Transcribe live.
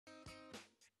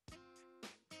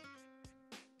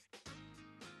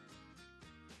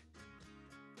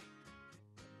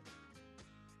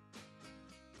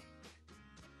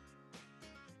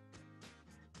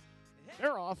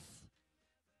They're off.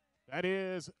 That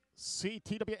is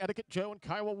CTW Etiquette Joe and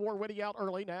Kiowa Warwitty out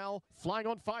early now. Flying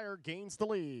on Fire gains the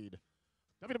lead.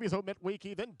 WW's Omit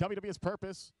Wiki, then WW's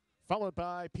Purpose, followed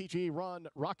by PG Run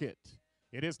Rocket.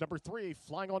 It is number 3,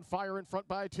 Flying on Fire in front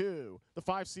by 2. The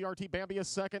 5 CRT Bambi is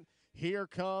second. Here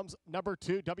comes number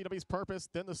 2, WW's Purpose,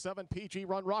 then the 7 PG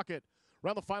Run Rocket.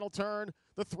 Around the final turn,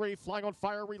 the 3 Flying on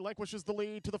Fire relinquishes the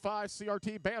lead to the 5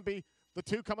 CRT Bambi. The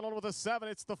 2 coming on with a 7.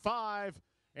 It's the 5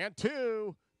 and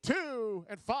 2, 2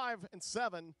 and 5 and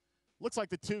 7. Looks like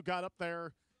the 2 got up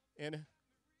there in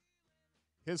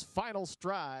his final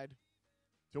stride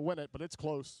to win it, but it's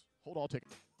close. Hold on, take it.